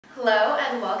Hello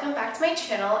and welcome back to my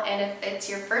channel, and if it's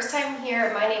your first time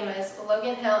here, my name is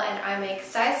Logan Hill and I make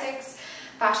size 6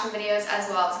 fashion videos as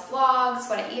well as vlogs,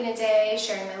 what I eat in a day,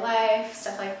 sharing my life,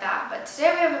 stuff like that. But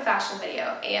today we have a fashion video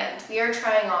and we are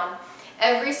trying on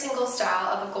every single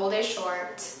style of a Agolde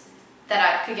short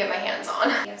that I could get my hands on.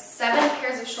 We have 7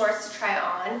 pairs of shorts to try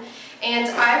on, and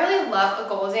I really love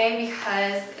Agolde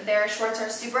because their shorts are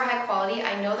super high quality.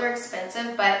 I know they're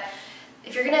expensive, but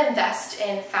if you're going to invest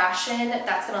in fashion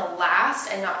that's going to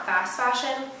last and not fast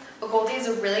fashion, Agolde is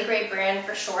a really great brand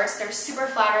for shorts. They're super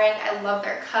flattering. I love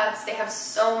their cuts. They have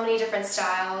so many different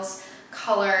styles,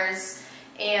 colors,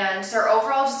 and they're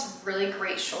overall just really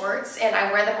great shorts, and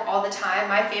I wear them all the time.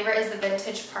 My favorite is the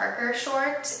vintage Parker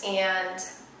short, and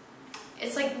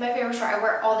it's like my favorite short. I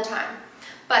wear it all the time.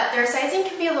 But their sizing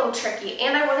can be a little tricky,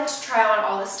 and I wanted to try on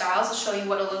all the styles to show you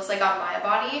what it looks like on my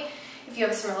body, if you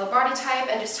have a similar body type,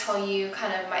 and just tell you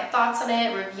kind of my thoughts on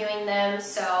it, reviewing them.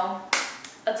 So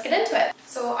let's get into it.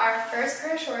 So our first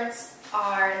pair of shorts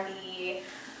are the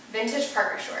vintage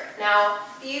Parker short. Now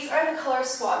these are the color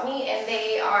Swap Me, and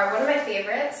they are one of my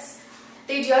favorites.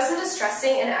 They do have some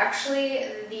distressing, and actually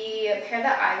the pair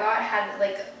that I got had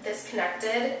like this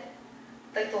connected,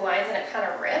 like the lines, and it kind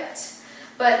of ripped.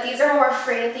 But these are more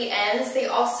frayed at the ends. They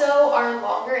also are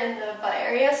longer in the butt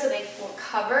area, so they will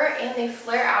cover, and they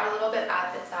flare out a little bit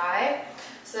at the thigh.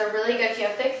 So they're really good if you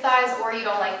have thick thighs or you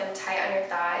don't like them tight on your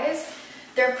thighs.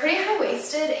 They're pretty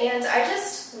high-waisted, and I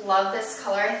just love this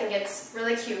color. I think it's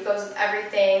really cute. It goes with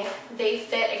everything. They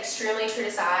fit extremely true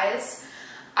to size.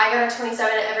 I got a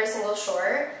 27 in every single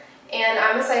short, and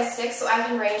I'm a size 6, so I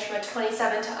can range from a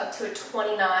 27 to up to a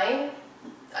 29,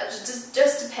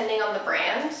 just depending on the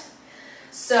brand.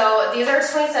 So these are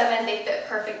 27, they fit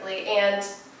perfectly, and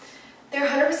they're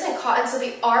 100% cotton, so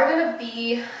they are going to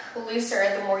be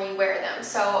looser the more you wear them.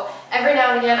 So every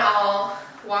now and again I'll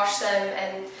wash them,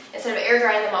 and instead of air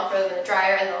drying them, I'll throw them in the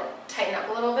dryer and they'll tighten up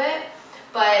a little bit.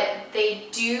 But they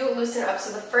do loosen up,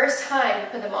 so the first time you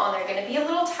put them on, they're going to be a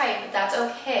little tight, but that's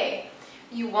okay.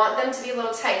 You want them to be a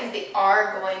little tight because they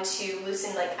are going to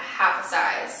loosen like a half a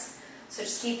size. So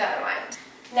just keep that in mind.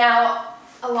 Now,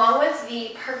 along with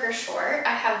the Parker short,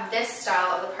 I have this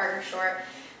style of the Parker short.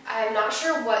 I'm not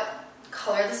sure what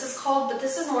color this is called, but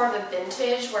this is more of a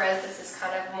vintage, whereas this is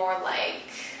kind of more like,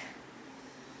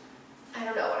 I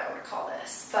don't know what I would call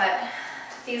this. But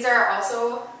these are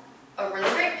also a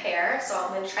really great pair, so I'm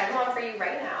going to try them on for you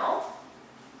right now.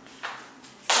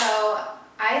 So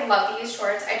I love these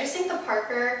shorts. I just think the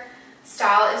Parker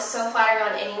style is so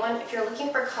flattering on anyone. If you're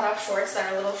looking for cut-off shorts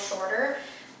that are a little shorter,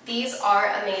 these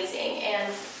are amazing,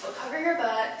 and they'll cover your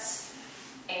butt,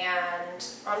 and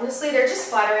honestly they're just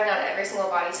flattering on every single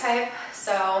body type,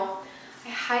 so I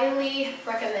highly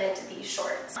recommend these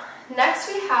shorts.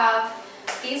 Next we have,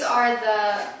 these are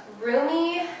the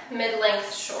roomy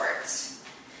mid-length shorts,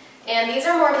 and these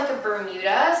are more like a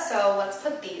Bermuda, so let's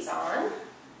put these on.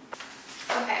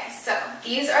 Okay, so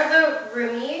these are the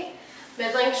roomy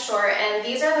mid-length short, and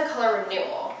these are the color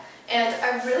Renewal. And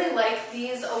I really like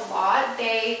these a lot.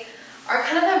 They are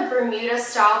kind of the Bermuda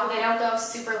style, but they don't go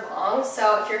super long.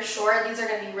 So if you're short, these are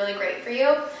going to be really great for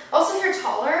you. Also, if you're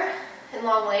taller and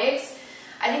long legs,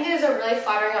 I think these are really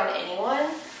flattering on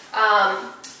anyone.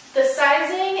 The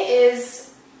sizing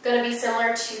is going to be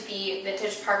similar to the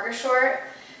vintage Parker short.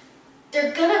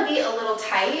 They're going to be a little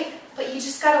tight, but you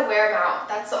just got to wear them out.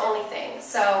 That's the only thing.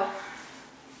 So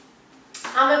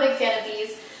I'm a big fan of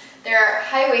these. They're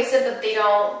high-waisted, but they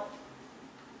don't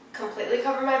completely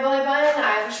cover my belly button.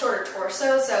 I have a shorter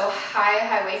torso, so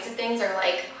high-waisted things are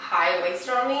like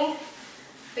high-waisted on me.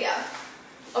 But yeah,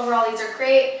 overall these are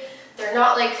great. They're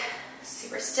not like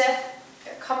super stiff,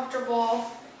 they're comfortable,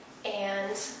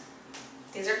 and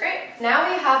these are great.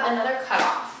 Now we have another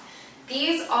cutoff.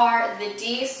 These are the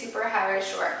D super high-rise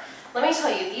short. Let me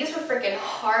tell you, these were freaking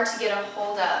hard to get a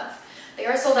hold of. They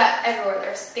are sold out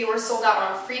everywhere. They were sold out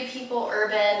on Free People,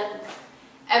 Urban,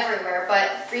 everywhere,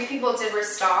 but Free People did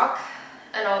restock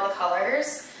in all the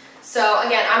colors. So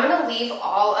again, I'm going to leave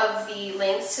all of the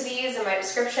links to these in my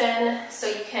description, so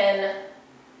you can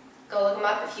go look them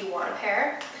up if you want a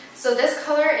pair. So this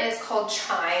color is called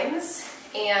Chimes,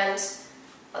 and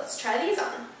let's try these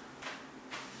on.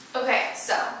 Okay,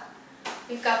 so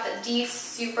we've got the D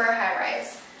super high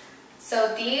rise.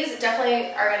 So these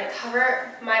definitely are going to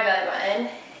cover my belly button,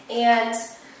 and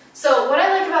so what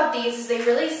I like about these is they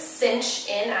really cinch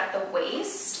in at the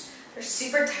waist. They're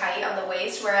super tight on the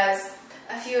waist, whereas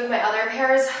a few of my other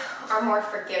pairs are more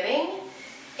forgiving.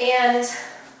 And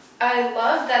I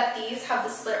love that these have the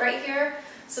slit right here,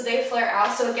 so they flare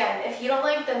out. So again, if you don't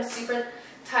like them super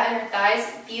tight on your thighs,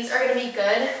 these are going to be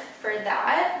good for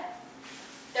that.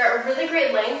 They're a really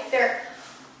great length. They're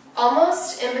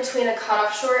almost in between a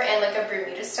cutoff short and like a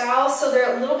Bermuda style, so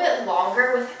they're a little bit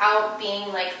longer without being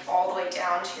like all the way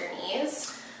down to your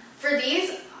knees. For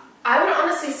these, I would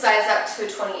honestly size up to a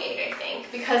 28, I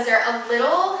think, because they're a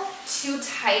little too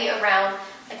tight around,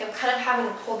 like I'm kind of having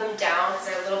to pull them down because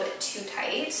they're a little bit too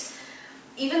tight.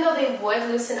 Even though they would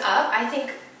loosen up, I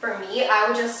think for me, I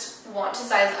would just want to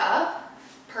size up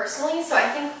personally. So I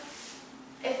think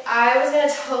if I was going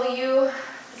to tell you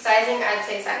the sizing, I'd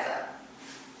say size up.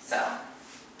 So,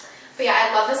 but yeah,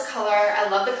 I love this color. I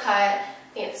love the cut. I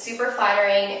think it's super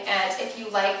flattering. And if you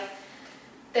like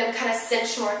them kind of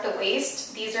cinched more at the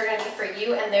waist, these are going to be for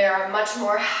you, and they are much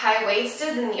more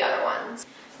high-waisted than the other ones.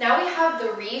 Now we have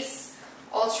the Reese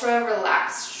Ultra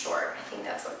Relaxed Short. I think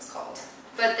that's what it's called.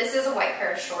 But this is a white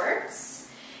pair of shorts.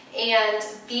 And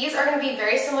these are going to be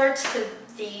very similar to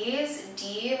these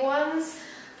D ones,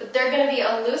 but they're going to be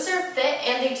a looser fit,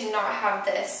 and they do not have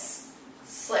this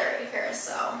slit right here.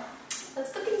 So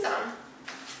let's put these on.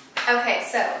 Okay,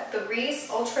 so the Reese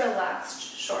Ultra Relaxed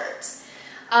Short.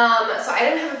 So I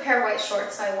didn't have a pair of white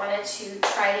shorts, so I wanted to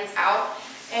try these out.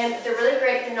 And they're really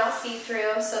great. They're not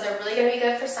see-through, so they're really going to be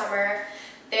good for summer.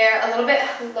 They're a little bit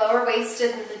lower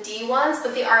waisted than the D ones,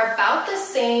 but they are about the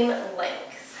same length.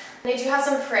 They do have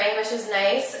some fraying, which is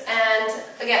nice. And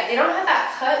again, they don't have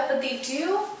that cut, but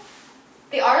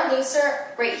they are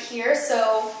looser right here.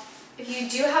 So if you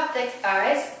do have thick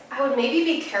thighs, I would maybe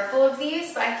be careful of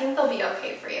these, but I think they'll be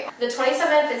okay for you. The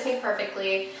 27 fits me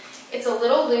perfectly. It's a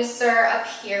little looser up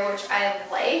here, which I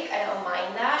like. I don't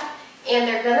mind that. And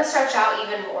they're gonna stretch out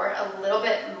even more, a little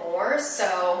bit more,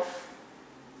 so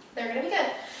they're gonna be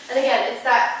good. And again, it's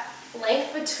that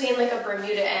length between like a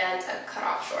Bermuda and a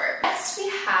cutoff short. Next we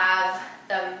have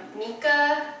the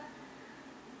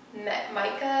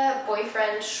Micah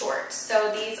Boyfriend Short.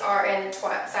 So these are in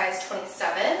size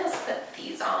 27. Let's put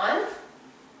these on.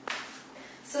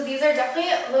 So these are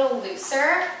definitely a little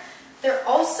looser. They're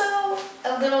also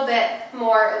a little bit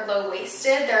more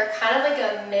low-waisted. They're kind of like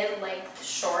a mid-length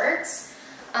short.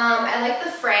 I like the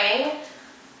fraying.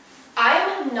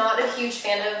 I'm not a huge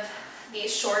fan of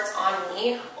these shorts on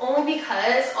me, only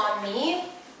because on me,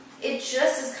 it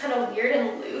just is kind of weird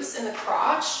and loose in the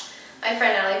crotch. My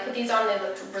friend Allie put these on, they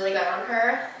looked really good on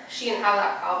her. She didn't have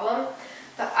that problem,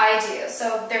 but I do.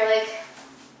 So they're like,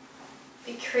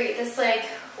 they create this like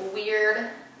weird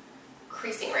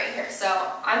creasing right here.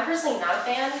 So I'm personally not a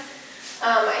fan.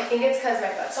 I think it's because my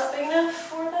butt's not big enough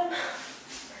for them.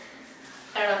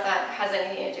 I don't know if that has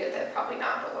anything to do with it, probably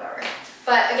not, but whatever.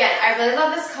 But again, I really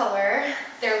love this color.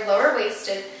 They're lower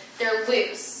waisted, they're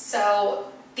loose.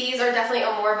 So these are definitely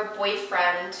more of a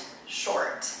boyfriend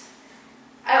short.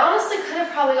 I honestly could have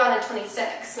probably gone to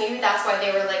 26. Maybe that's why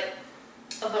they were like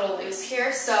a little loose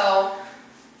here. So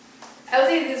I would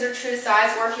say these are true to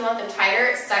size, or if you want them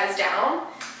tighter, size down.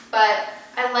 But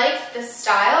I like the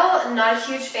style. I'm not a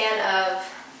huge fan of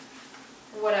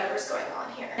whatever's going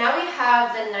on here. Now we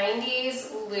have the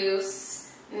 90s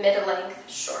loose mid-length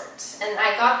short. And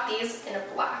I got these in a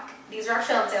black. These are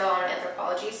actually on sale on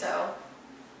Anthropologie, so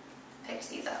picked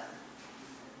these up.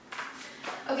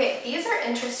 Okay, these are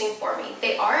interesting for me.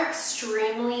 They are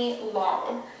extremely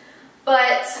long,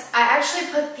 but I actually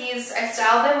put these, I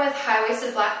styled them with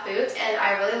high-waisted black boots, and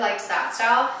I really liked that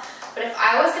style. But if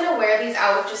I was gonna wear these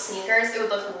out with just sneakers, it would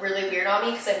look really weird on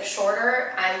me because I'm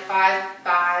shorter. I'm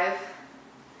 5'5".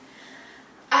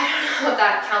 I don't know if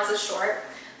that counts as short,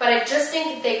 but I just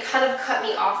think they kind of cut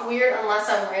me off weird unless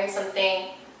I'm wearing something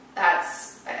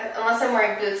unless I'm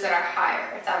wearing boots that are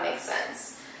higher, if that makes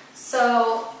sense.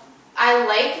 So I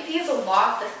like these a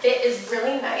lot. The fit is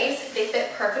really nice. They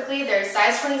fit perfectly. They're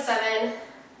size 27,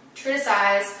 true to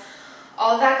size,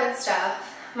 all of that good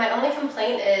stuff. My only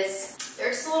complaint is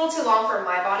they're just a little too long for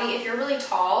my body. If you're really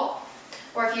tall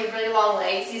or if you have really long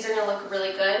legs, these are going to look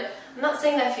really good. I'm not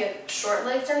saying that if you have short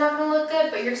legs they're not going to look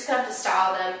good, but you're just going to have to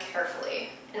style them carefully,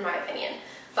 in my opinion.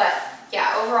 But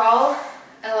yeah, overall,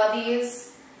 I love these.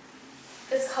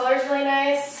 This color is really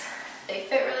nice. They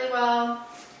fit really well.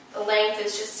 The length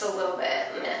is just a little bit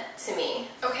meh to me.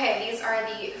 Okay, these are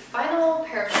the final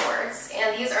pair of shorts,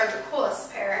 and these are the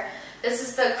coolest pair. This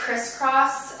is the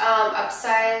crisscross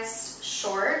upsized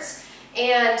shorts,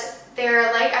 and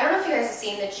they're like, I don't know if you guys have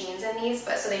seen the jeans in these,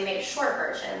 but so they made a short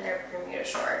version. They're Bermuda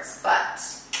shorts, but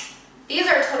these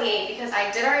are 28 because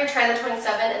I did already try the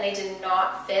 27 and they did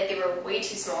not fit. They were way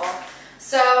too small.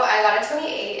 So I got a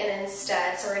 28 and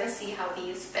instead, so we're gonna see how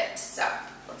these fit. So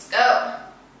let's go.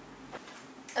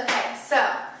 Okay, so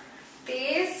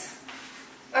these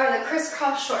are the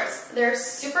crisscross shorts. They're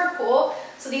super cool.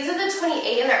 So these are the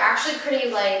 28 and they're actually pretty,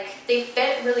 like, they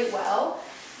fit really well.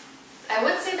 I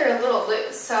would say they're a little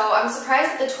loose, so I'm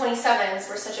surprised that the 27s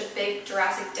were such a big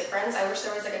drastic difference. I wish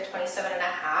there was like a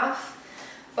 27.5.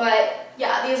 But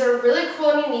yeah, these are really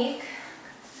cool and unique.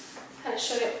 Kind of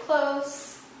show you up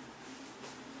close.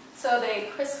 So they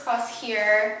crisscross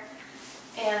here,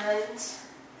 and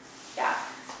yeah,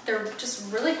 they're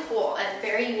just really cool and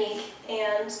very unique.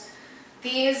 And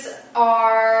these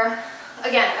are,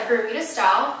 again, a Bermuda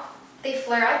style. They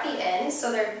flare at the end,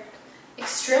 so they're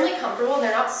extremely comfortable.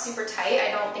 They're not super tight.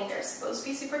 I don't think they're supposed to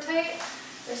be super tight.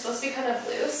 They're supposed to be kind of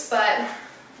loose, but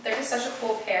they're just such a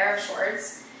cool pair of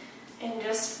shorts. And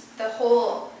just the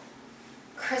whole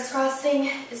crisscross thing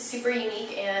is super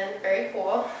unique and very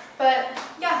cool. But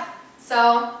yeah,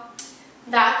 so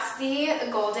that's the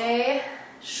Agolde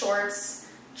shorts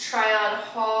try-on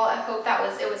haul. I hope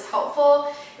it was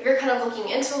helpful. If you're kind of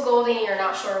looking into Agolde and you're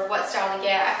not sure what style to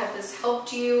get, I hope this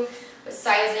helped you with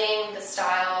sizing, the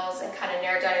styles, and kind of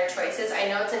narrow down your choices. I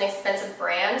know it's an expensive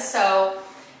brand, so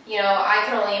you know, I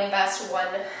can only invest one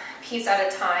piece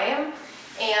at a time.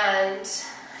 And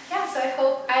yeah, so I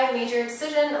hope I made your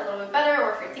decision a little bit better,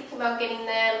 or if you're thinking about getting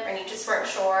them and you just weren't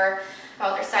sure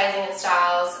about their sizing and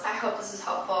styles, I hope this was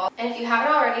helpful. And if you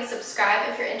haven't already, subscribe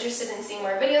if you're interested in seeing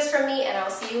more videos from me, and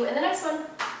I'll see you in the next one.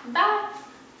 Bye!